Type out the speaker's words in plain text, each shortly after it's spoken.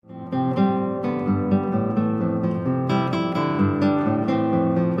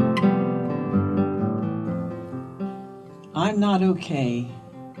not okay.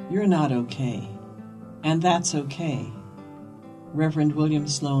 You're not okay. And that's okay. Reverend William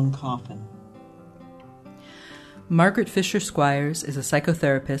Sloane Coffin. Margaret Fisher Squires is a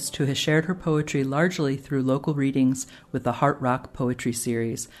psychotherapist who has shared her poetry largely through local readings with the Heart Rock Poetry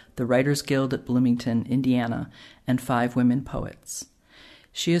Series, the Writers Guild at Bloomington, Indiana, and 5 Women Poets.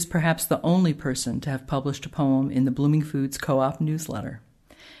 She is perhaps the only person to have published a poem in the Blooming Foods Co-op newsletter.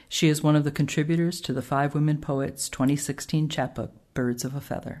 She is one of the contributors to the 5 Women Poets 2016 chapbook, Birds of a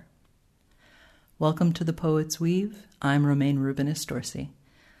Feather. Welcome to The Poet's Weave. I'm Romaine Rubinis-Dorsey.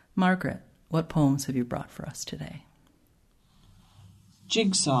 Margaret, what poems have you brought for us today?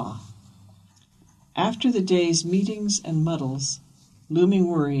 Jigsaw. After the day's meetings and muddles, looming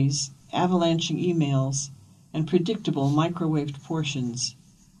worries, avalanching emails, and predictable microwaved portions,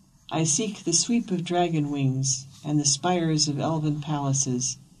 I seek the sweep of dragon wings and the spires of elven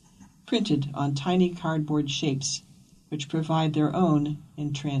palaces, printed on tiny cardboard shapes which provide their own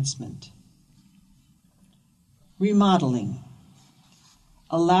entrancement. Remodeling.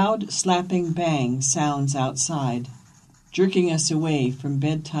 A loud slapping bang sounds outside, jerking us away from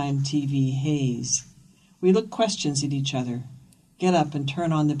bedtime TV haze. We look questions at each other, get up and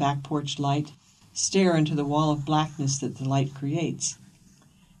turn on the back porch light, stare into the wall of blackness that the light creates.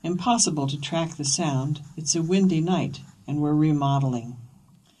 Impossible to track the sound. It's a windy night, and we're remodeling.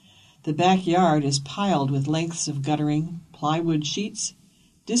 The backyard is piled with lengths of guttering, plywood sheets,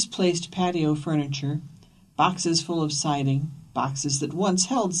 displaced patio furniture, boxes full of siding, boxes that once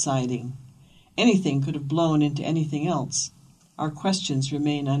held siding. Anything could have blown into anything else. Our questions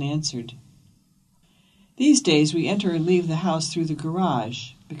remain unanswered. These days we enter and leave the house through the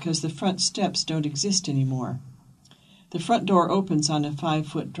garage because the front steps don't exist anymore. The front door opens on a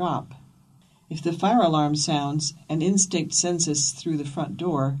 5-foot drop. If the fire alarm sounds and instinct sends us through the front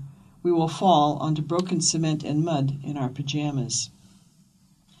door, we will fall onto broken cement and mud in our pajamas.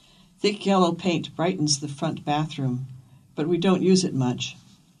 Thick yellow paint brightens the front bathroom, but we don't use it much.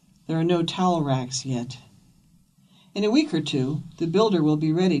 There are no towel racks yet. In a week or two, the builder will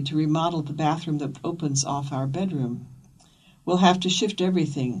be ready to remodel the bathroom that opens off our bedroom. We'll have to shift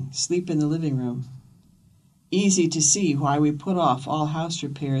everything, sleep in the living room. Easy to see why we put off all house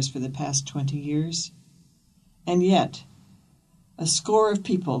repairs for the past 20 years. And yet, a score of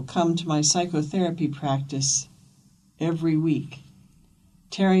people come to my psychotherapy practice every week,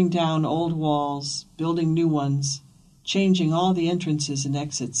 tearing down old walls, building new ones, changing all the entrances and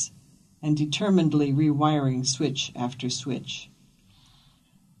exits, and determinedly rewiring switch after switch.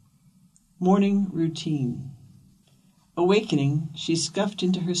 Morning routine. Awakening, she scuffed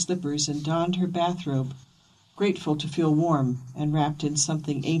into her slippers and donned her bathrobe, grateful to feel warm and wrapped in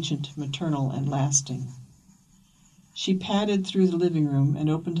something ancient, maternal, and lasting. She padded through the living room and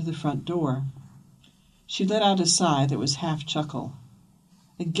opened the front door. She let out a sigh that was half chuckle.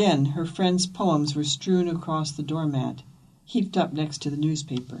 Again, her friend's poems were strewn across the doormat, heaped up next to the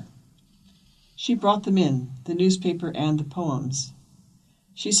newspaper. She brought them in, the newspaper and the poems.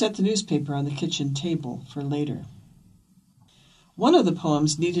 She set the newspaper on the kitchen table for later. One of the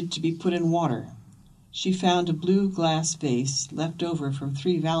poems needed to be put in water. She found a blue glass vase left over from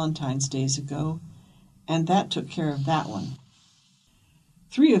 3 Valentine's Days ago, and that took care of that one.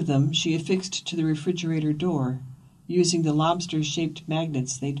 3 of them she affixed to the refrigerator door, using the lobster-shaped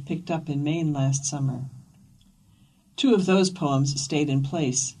magnets they'd picked up in Maine last summer. 2 of those poems stayed in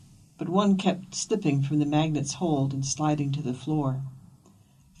place, but one kept slipping from the magnet's hold and sliding to the floor.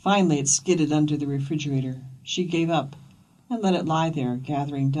 Finally it skidded under the refrigerator. She gave up and let it lie there,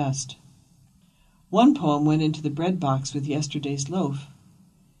 gathering dust. One poem went into the bread box with yesterday's loaf.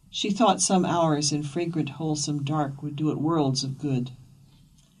 She thought some hours in fragrant, wholesome dark would do it worlds of good.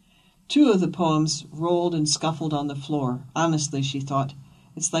 2 of the poems rolled and scuffled on the floor. Honestly, she thought,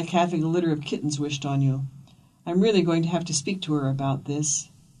 it's like having a litter of kittens wished on you. I'm really going to have to speak to her about this.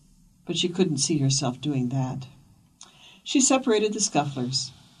 But she couldn't see herself doing that. She separated the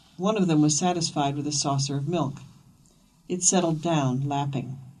scufflers. One of them was satisfied with a saucer of milk. It settled down,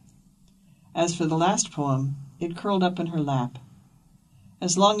 lapping. As for the last poem, it curled up in her lap.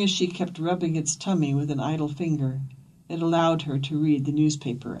 As long as she kept rubbing its tummy with an idle finger, it allowed her to read the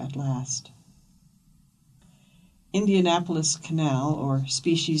newspaper at last. Indianapolis Canal, or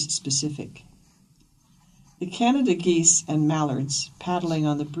species-specific. The Canada geese and mallards paddling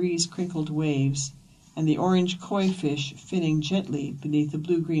on the breeze-crinkled waves and the orange koi fish finning gently beneath the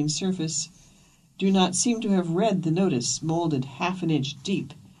blue-green surface do not seem to have read the notice molded half an inch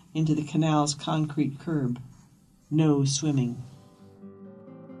deep into the canal's concrete curb. No swimming.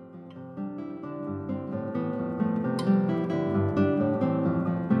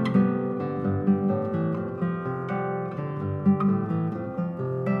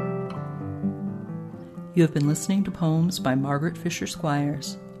 You have been listening to poems by Margaret Fisher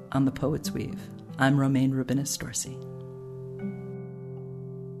Squires on The Poet's Weave. I'm Romaine Rubinis Dorsey.